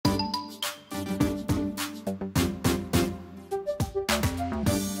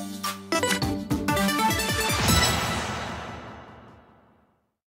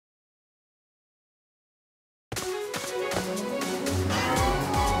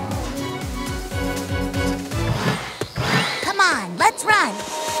let's run.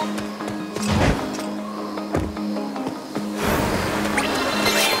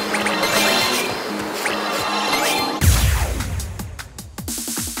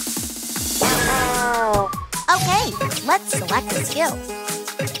 Okay, let's select a skill.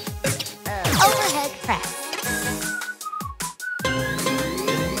 Overhead press.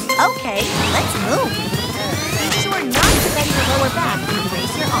 Okay, let's move. Be sure not to bend your lower back and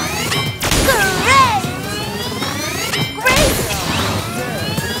raise your arms. Great! Great!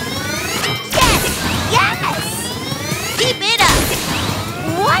 Yes! Yes! Keep it up!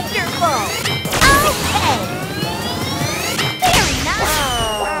 Wonderful! Okay! Very nice!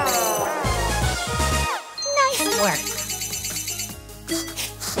 Nice work!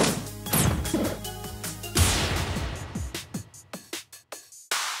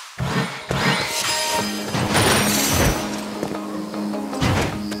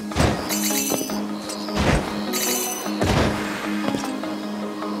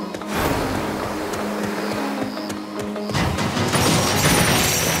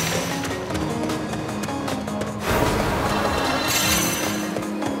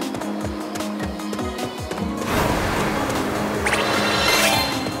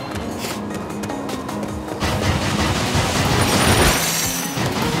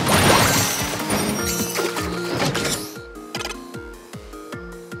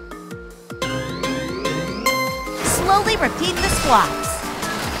 Slowly repeat the squats.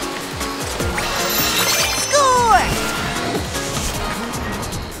 Score!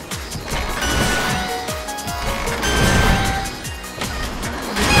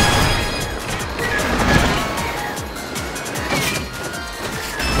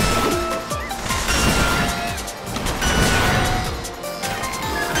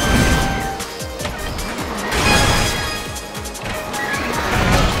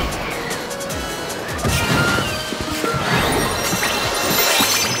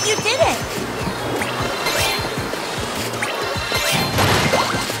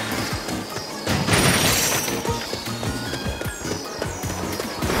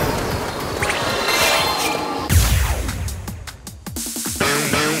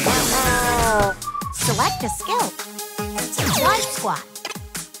 Select a skill. Wide squat.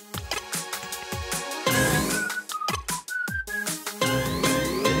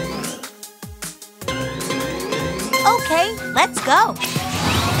 Okay, let's go.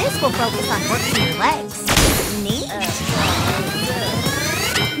 This will focus on working your legs. Neat.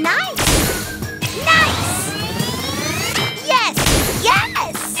 Nice. Nice. Yes.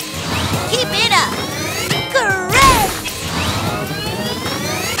 Yes. Keep it up. Great.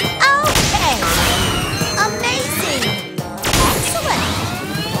 Okay. Amazing! Excellent!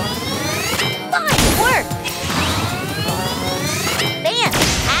 Fine work!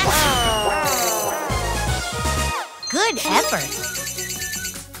 Fantastic! Good effort!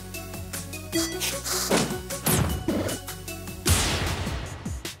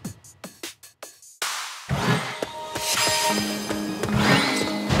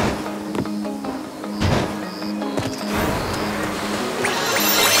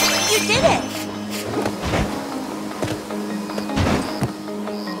 You did it!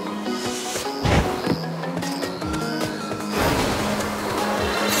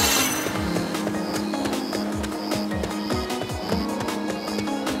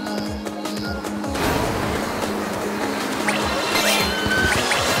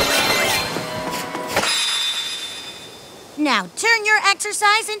 Now turn your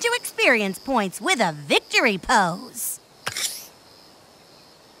exercise into experience points with a victory pose.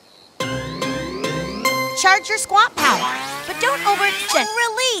 Charge your squat power, but don't overextend.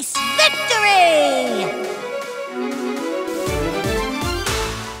 Release! Victory!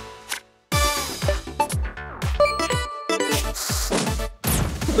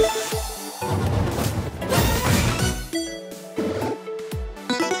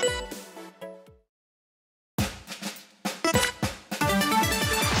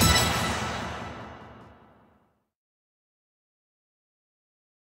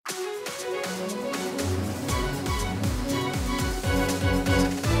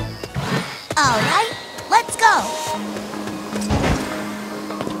 All right, let's go.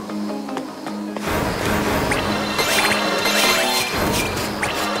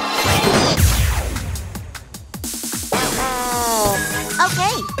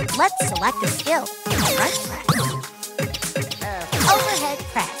 Okay, let's select a skill. Front press. Overhead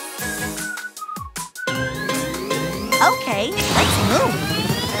press. Okay, let's move.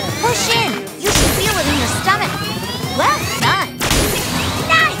 Push in. You should feel it in your stomach. Well done.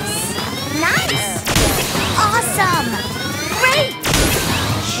 Nice! Awesome! Great!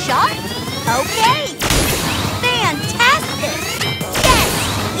 Sharp! Okay! Fantastic!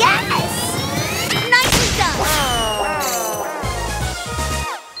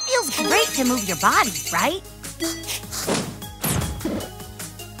 your body, right?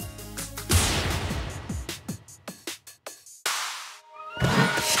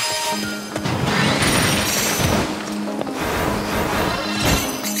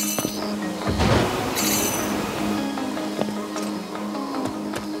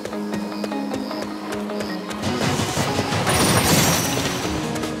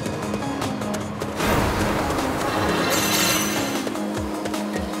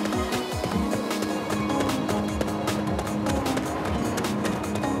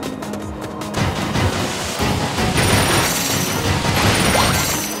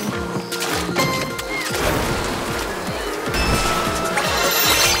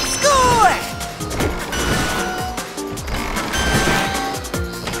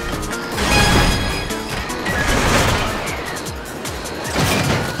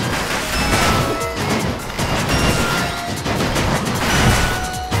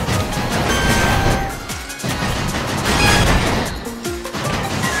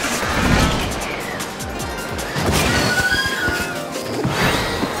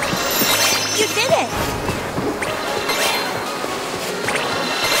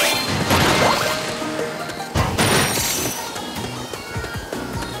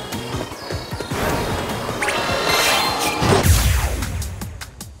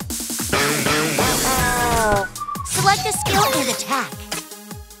 Select a skill and attack.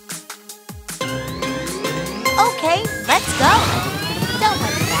 Okay, let's go. Don't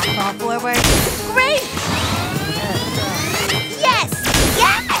let the back fall forward. Great! Yes!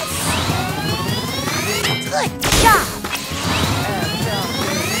 Yes! Good job!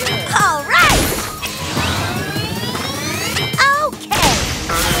 All right! Okay!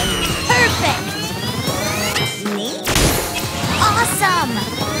 Perfect! Neat! Awesome!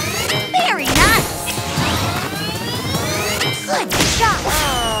 Very nice! Good job!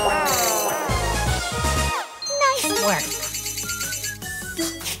 Nice work!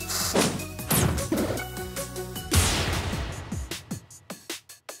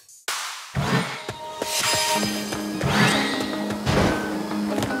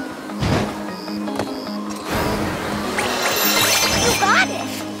 You got it!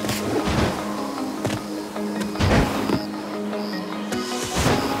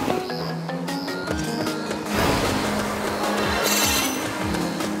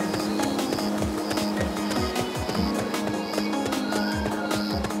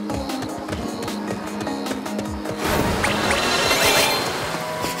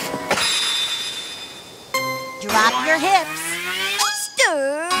 Drop your hips.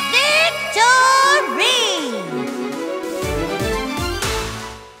 Stir victory!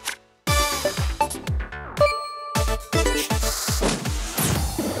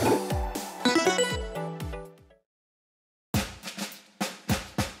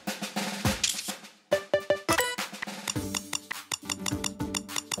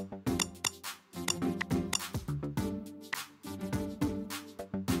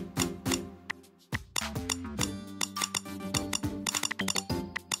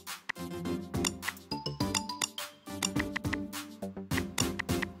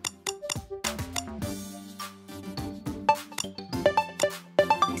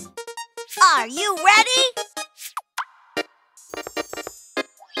 Are you ready?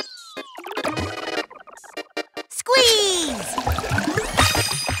 Squeeze!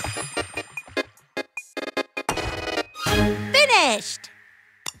 Finished!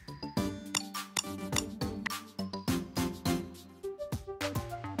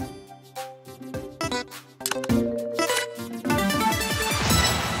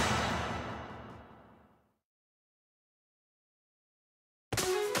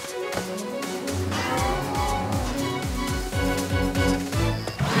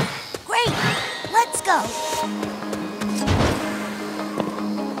 Great! Let's go!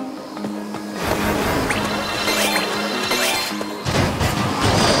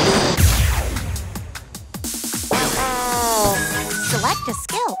 Select a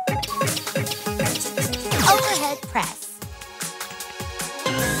skill. Overhead press.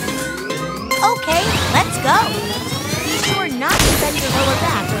 Okay, let's go! Be sure not to bend your lower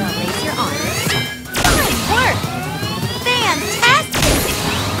back or raise your arms. Fine work! Fantastic!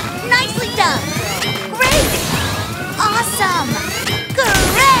 Nicely done! Great! Awesome!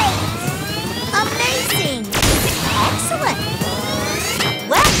 Great! Amazing! Excellent!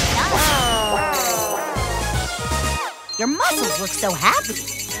 Well done! Your muscles look so happy!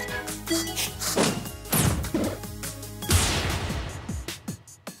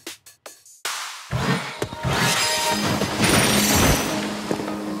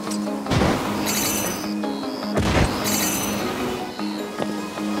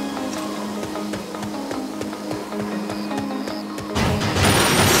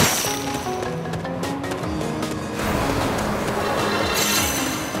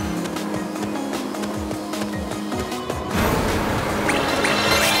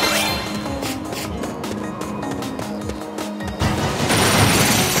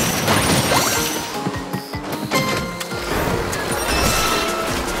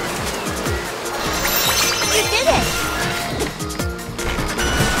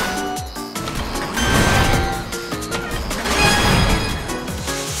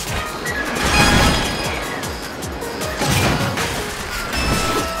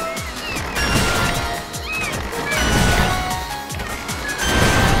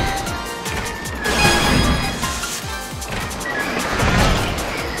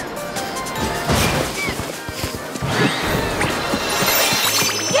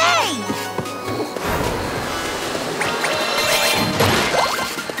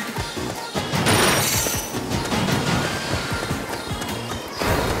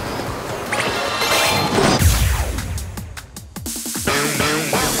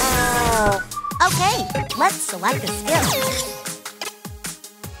 select a skill.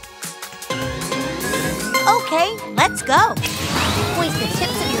 Okay, let's go. Point the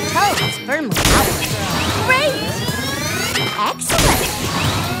tips of your toes firmly outward. Great! Excellent!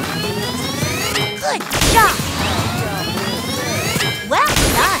 Good job! Well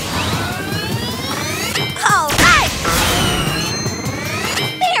done! All right!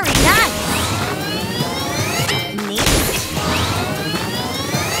 Very nice! Neat!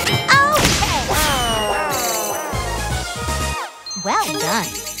 Okay! Well done!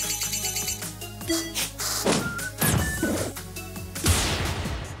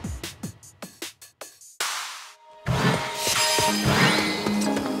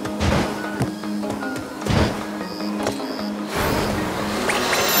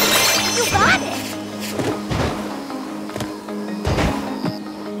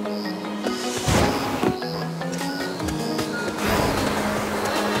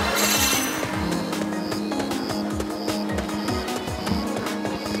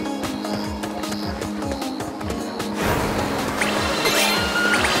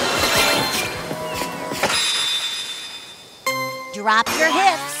 Drop your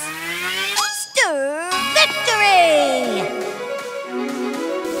hips. Stir victory!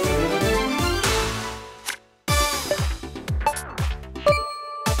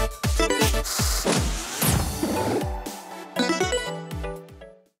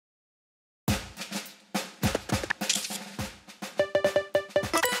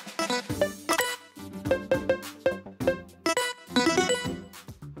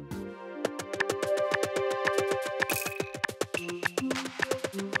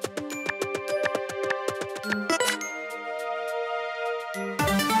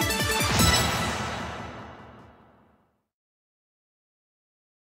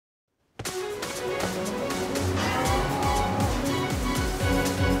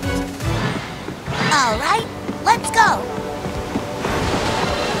 All right, let's go.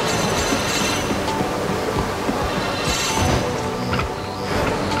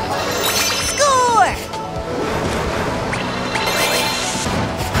 Score!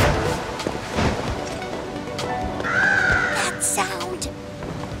 That sound.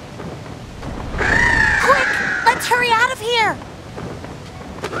 Quick, let's hurry out of here.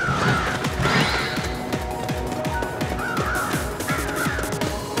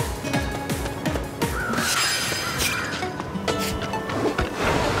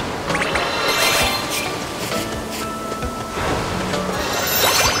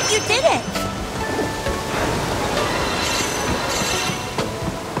 You did it!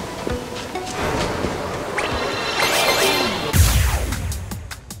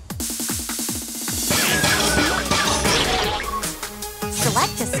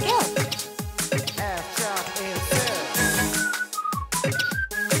 Select a skill.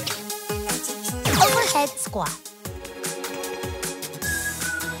 Overhead squat.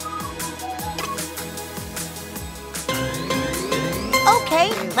 Okay,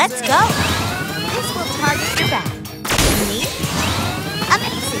 let's go. This will target your back. Neat.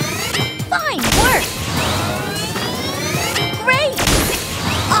 Amazing. Fine work. Great.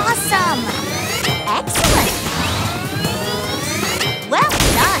 Awesome. Excellent. Well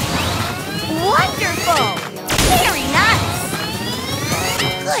done. Wonderful. Very nice.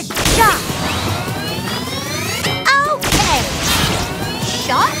 Good job. Okay.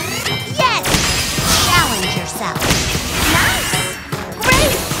 Shot? Yes. Challenge yourself. Nice.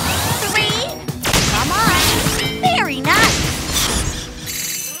 Great! 3. Come on. Very nice.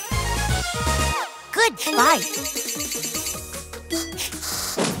 Good fight.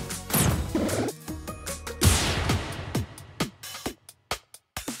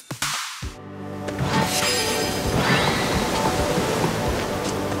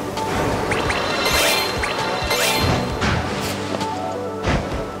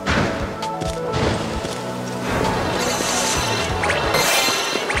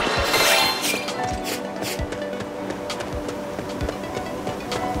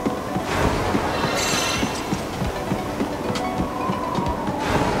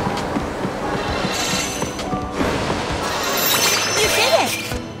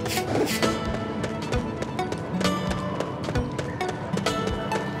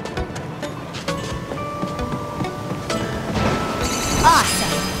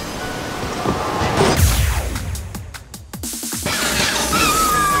 Awesome!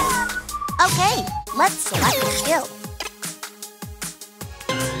 Okay, let's select a skill.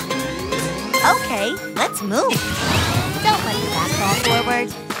 Okay, let's move. Don't let your back fall forward.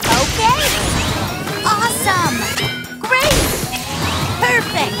 Okay! Awesome! Great!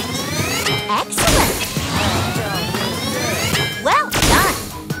 Perfect! Excellent! Well done!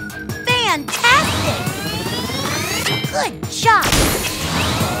 Fantastic!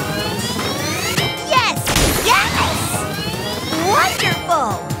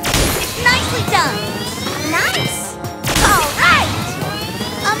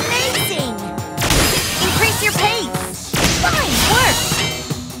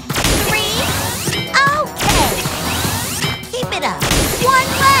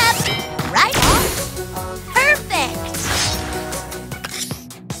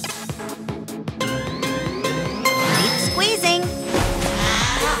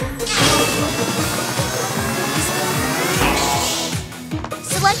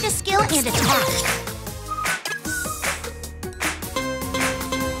 Select a skill and attack.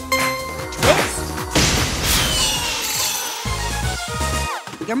 Twist.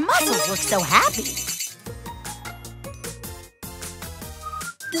 Your muscles look so happy.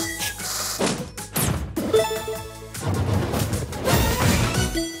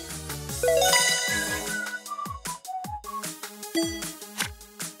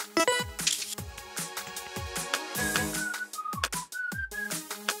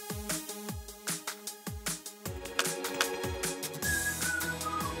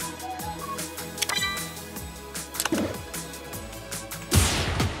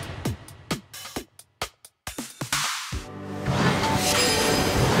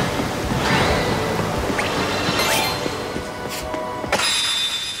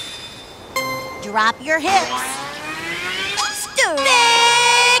 Drop your hips.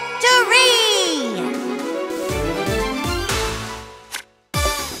 Victory!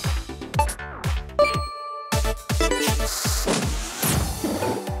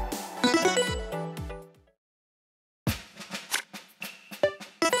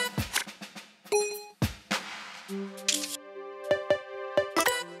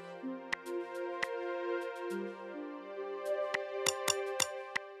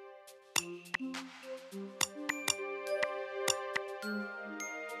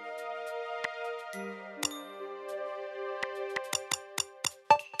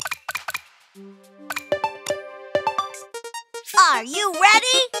 Are you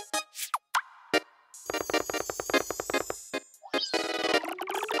ready?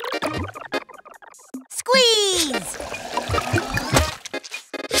 Squeeze!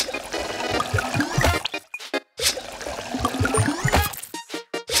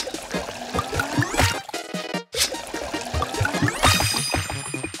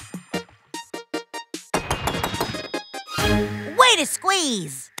 Way to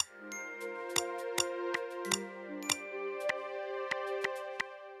squeeze!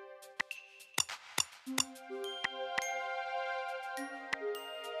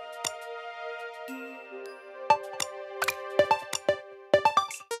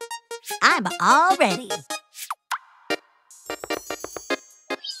 I'm all ready.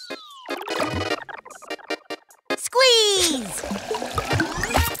 Squeeze!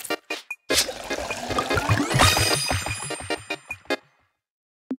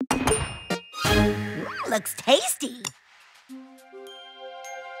 Looks tasty.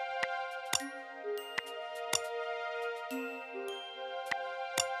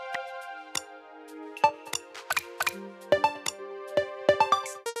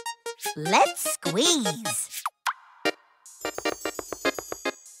 Let's squeeze.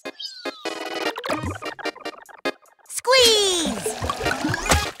 Squeeze!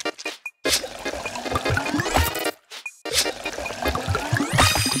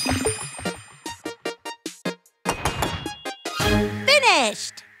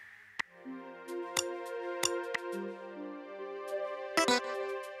 Finished!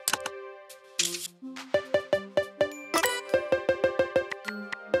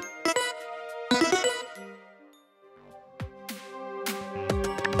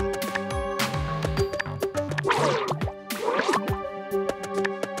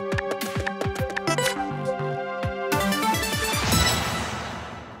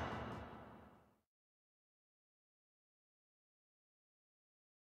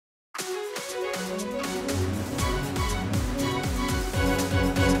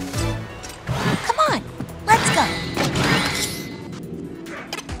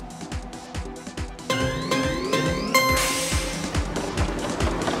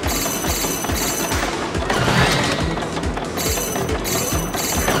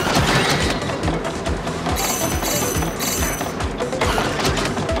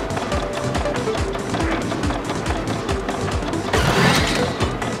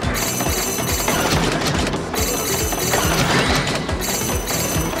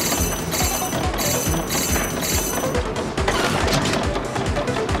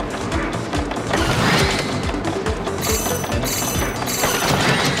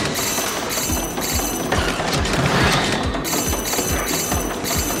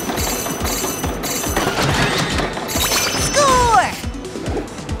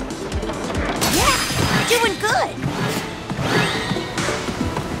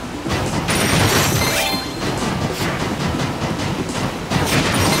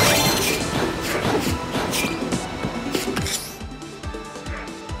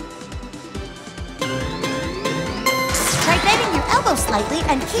 Slightly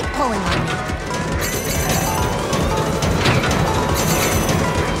and keep pulling on me.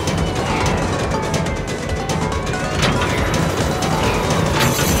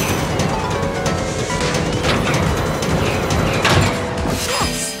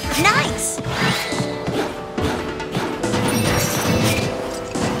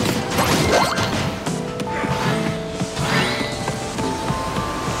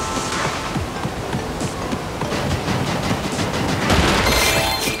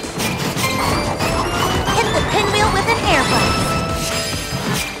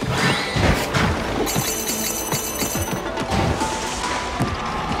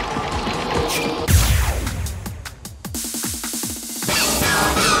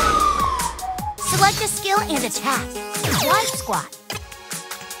 and attack. Wide squat.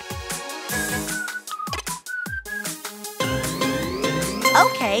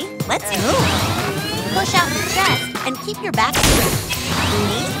 Okay, let's move. Push out your chest and keep your back straight.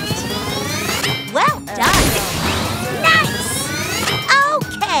 Neat. Well done. Nice.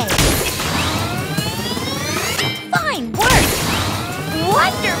 Okay. Fine work.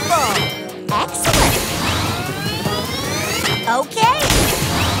 Wonderful. Excellent. Okay.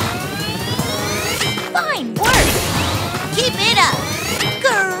 Fine work. Keep it up.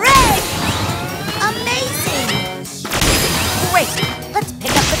 Great. Amazing. Great. Let's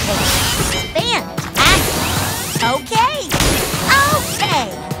pick up the pace. Fantastic. Okay. Okay.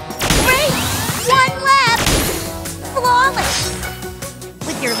 Great. One left. Flawless.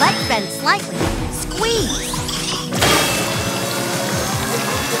 With your legs bent slightly, squeeze.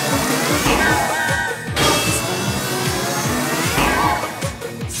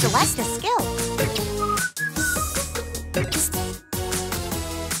 Select a skill.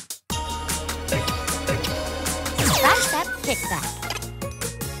 Tricep kickback.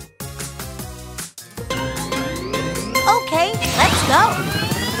 Okay, let's go.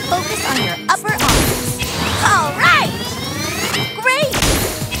 Focus on your upper arms. All right. Great.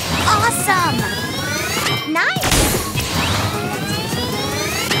 Awesome. Nice.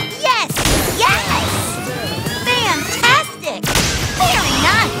 Yes. Yes. Fantastic. Very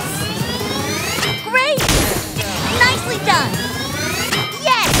nice. Great. Nicely done.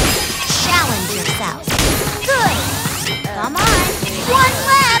 Yes. Challenge yourself. Good. Come on. One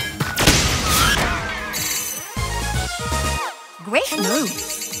left. Great move.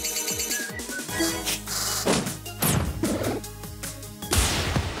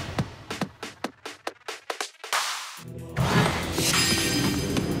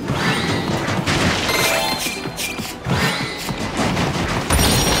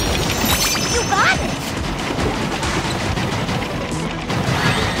 You got it.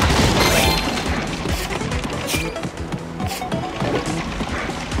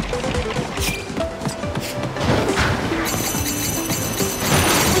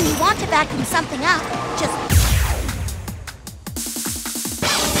 When you want to vacuum something up, just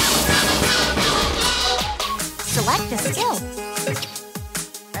select a skill.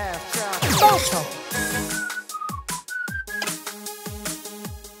 Photo.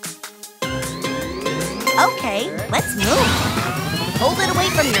 Okay, let's move. Hold it away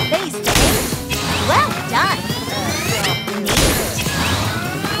from your face to aim. Well done. Neat.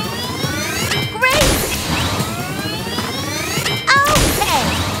 Great. Okay.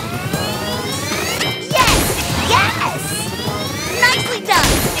 Yes, yes. Nicely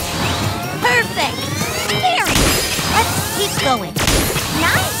done. Perfect. Very nice. Let's keep going.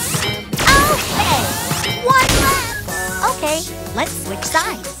 Nice. Okay. One left. Okay, let's switch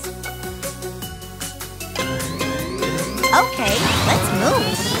sides. Okay, let's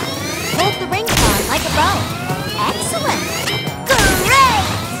move. Hold the ring on like a bow. Excellent. Great.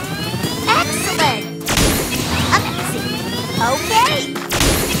 Excellent. Amazing. Okay.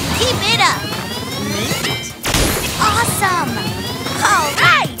 Keep it up. Neat. Awesome. All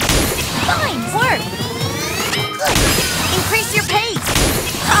right. Fine work. Good. Increase your pace.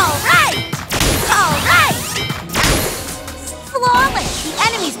 All right. All right. Nice. Flawless. The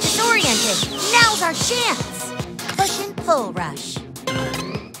enemy's disoriented. Now's our chance. Push and pull rush.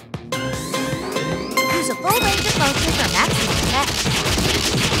 Use a full range of motion for maximum effect.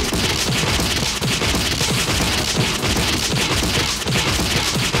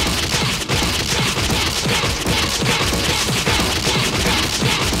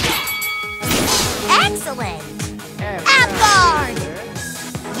 Excellent! Ab guard!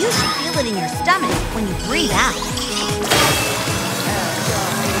 You should feel it in your stomach when you breathe out.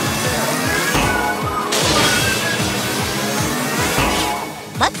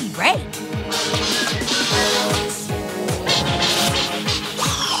 Lucky break.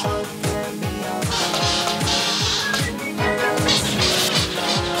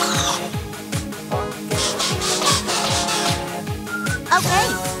 Okay,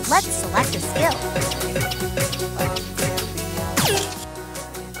 let's select a skill.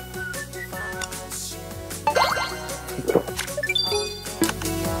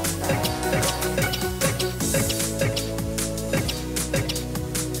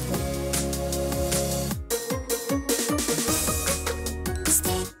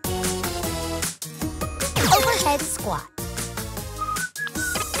 Overhead squat.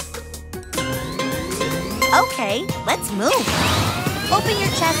 Okay, let's move. Open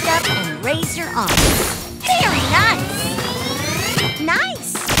your chest up and raise your arms. Very nice.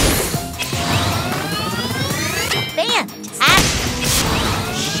 Nice. Fantastic.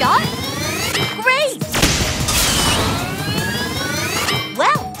 Sharp. Great.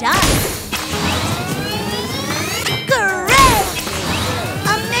 done! Great!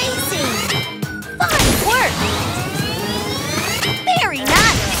 Amazing! Fine work! Very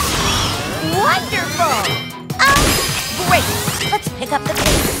nice! Wonderful! Oh, great! Let's pick up the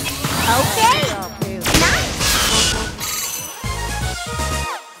pace. Okay! Nice!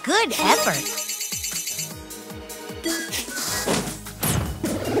 Good effort!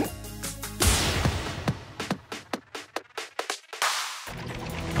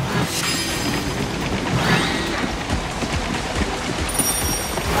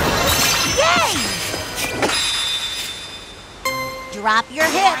 Drop your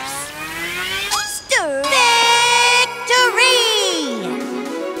hips. Victory!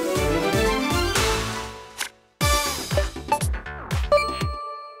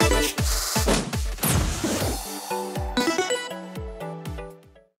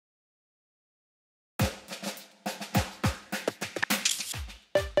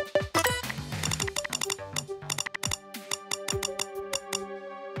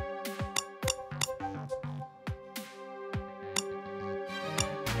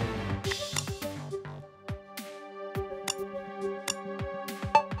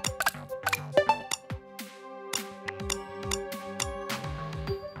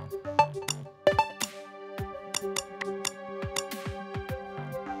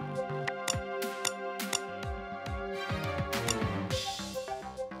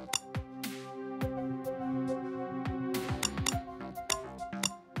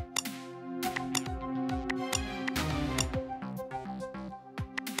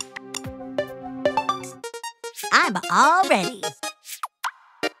 I'm all ready.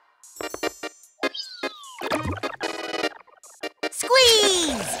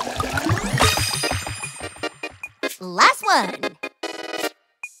 Squeeze! Last one.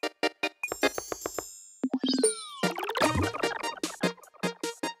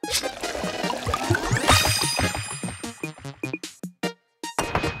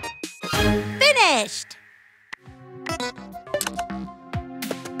 Finished!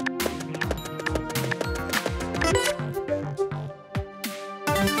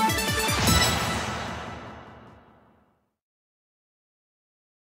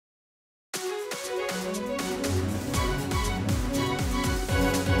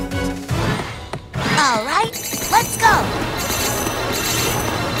 All right, let's go.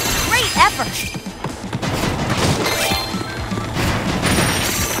 Great effort.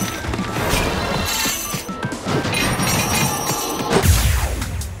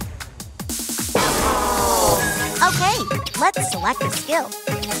 Okay, let's select a skill.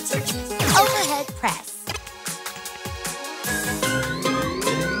 Overhead press.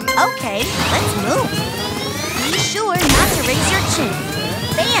 Okay, let's move. Be sure not to raise your chin.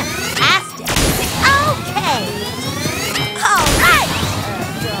 Fantastic. Okay. All right.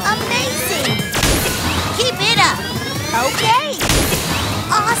 Amazing. Keep it up. Okay.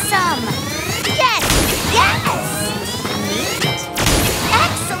 Awesome. Yes. Yes. Neat.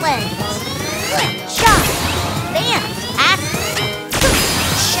 Excellent. Good job. Fantastic.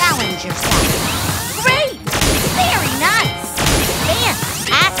 Challenge yourself. Great. Very nice.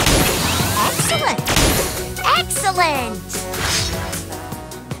 Fantastic. Excellent. Excellent.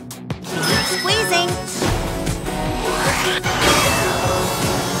 Keep squeezing.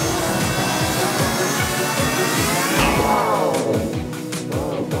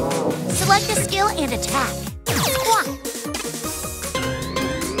 Select a skill and attack. Squat.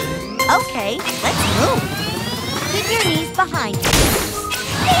 Okay, let's move. Keep your knees behind you.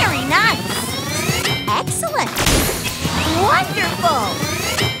 Very nice. Excellent. Wonderful.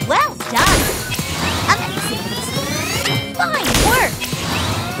 Well done. Amazing. Fine work.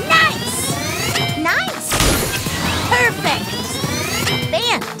 Nice. Nice. Perfect.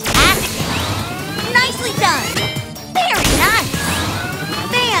 Fantastic. Nicely done. Very nice.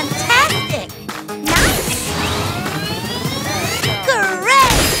 Fantastic. Nice.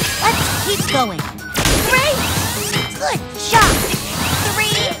 Great. Let's keep going. Great. Good job. 3.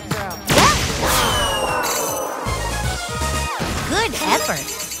 Well. Good effort.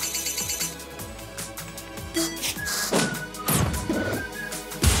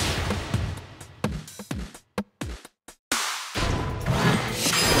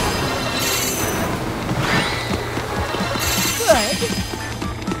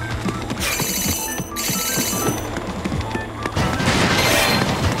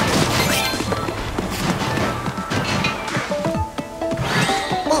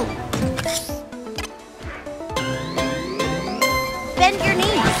 Bend your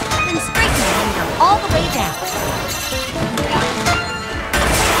knees, then straighten your finger all the way down.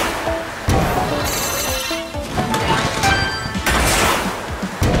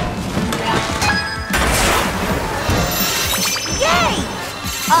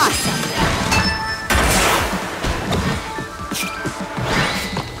 Awesome!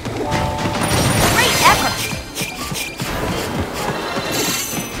 Great effort!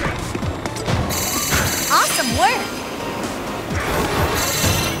 Awesome work!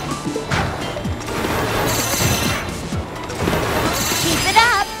 Keep it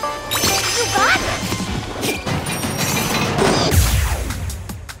up! You got it!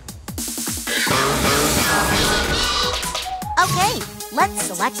 Okay, let's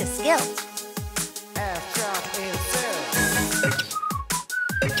select a skill.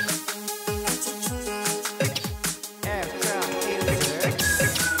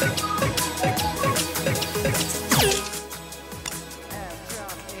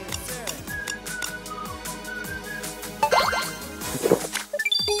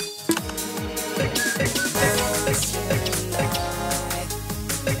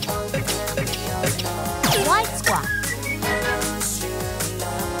 Wide squat.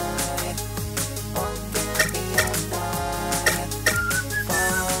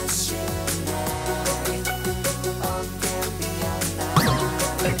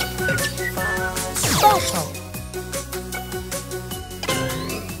 Social.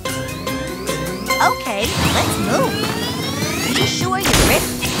 Okay, let's move. Be sure your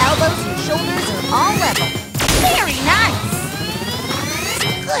wrists, elbows, and shoulders are all level. Very nice.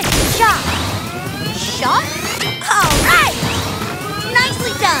 Good job. Shot? All right.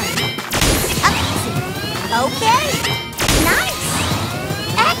 Nicely done. Amazing. Okay. Nice.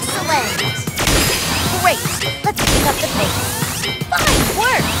 Excellent. Great. Let's pick up the pace. Fine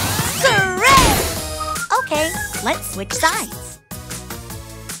work. Great. Okay, let's switch sides.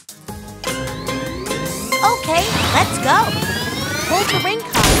 Okay, let's go. Hold the ring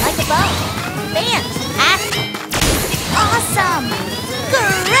card like a bow. Fantastic. Awesome.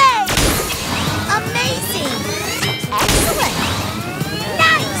 Great. Amazing. Excellent.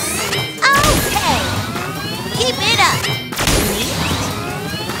 Nice. Okay. Keep it up. Neat.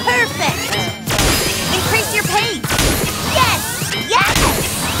 Perfect. Increase your pace. Yes. Yes.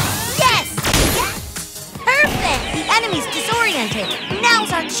 Yes. Yes. Perfect. The enemy's disoriented.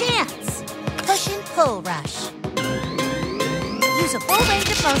 Now's our chance. Push and pull rush. Use a full range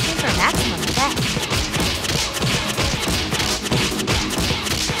of motion for maximum effect.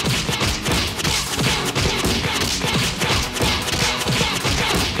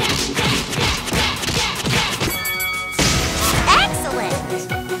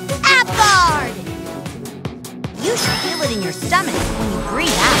 You should feel it in your stomach when you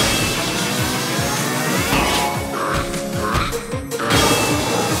breathe out.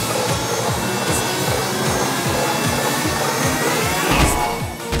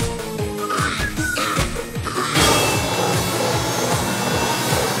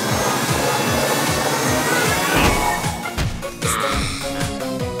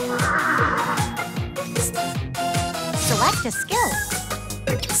 Select a skill.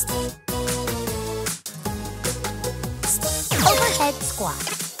 Overhead squat.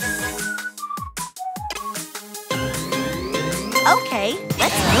 Okay,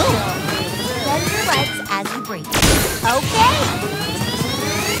 let's move. Bend your legs as you breathe. Okay.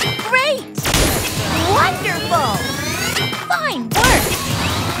 Great. Wonderful. Fine work.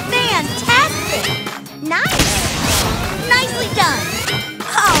 Fantastic. Nice. Nicely done.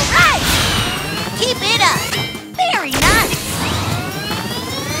 All right. Keep it up. Very nice.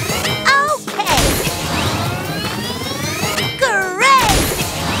 Okay. Great.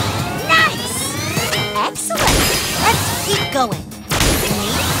 Nice. Excellent. Let's keep going.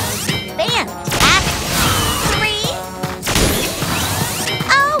 Neat. Fantastic. 3. Neat.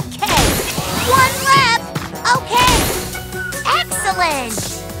 Okay. 1 left. Okay. Excellent.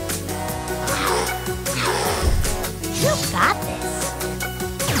 You got this.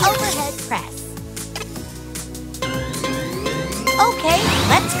 Overhead press. Okay,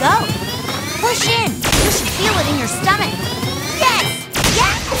 let's go. Push in. You should feel it in your stomach. Yes!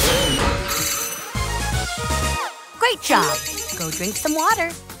 Yes! Great job. Go drink some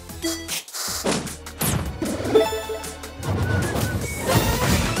water.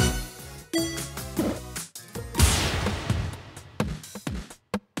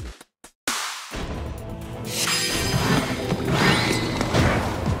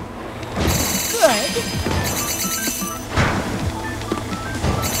 Good.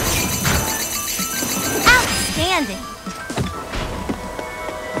 Outstanding.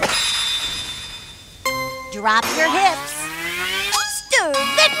 Drop your hips. Stir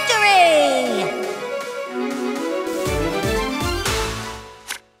victory!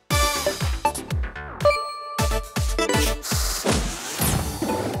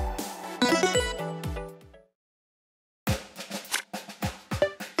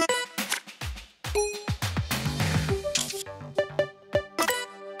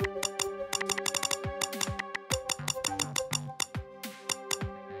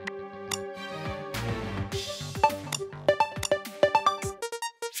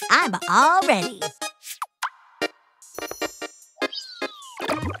 I'm all ready.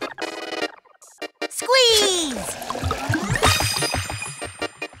 Squeeze!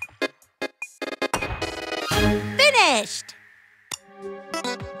 Finished!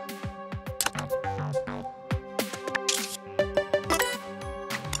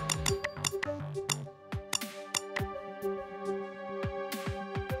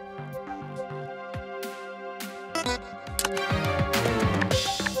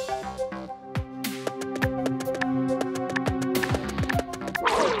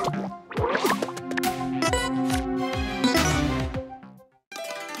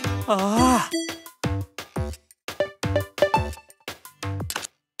 Ah!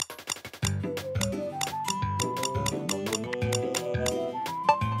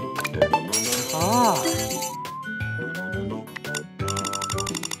 Ah!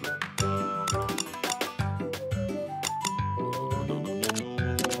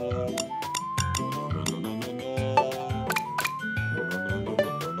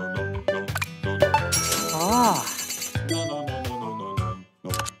 Ah!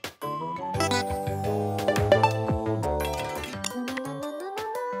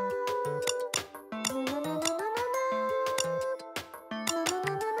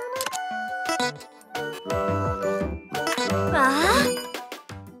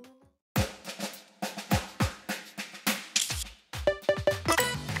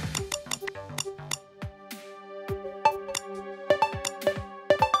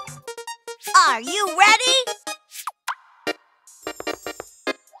 Are you ready?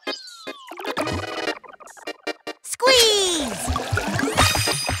 Squeeze!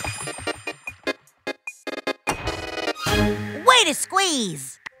 Way to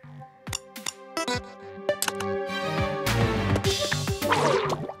squeeze!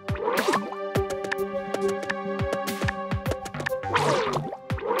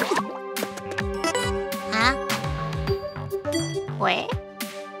 Huh? Where?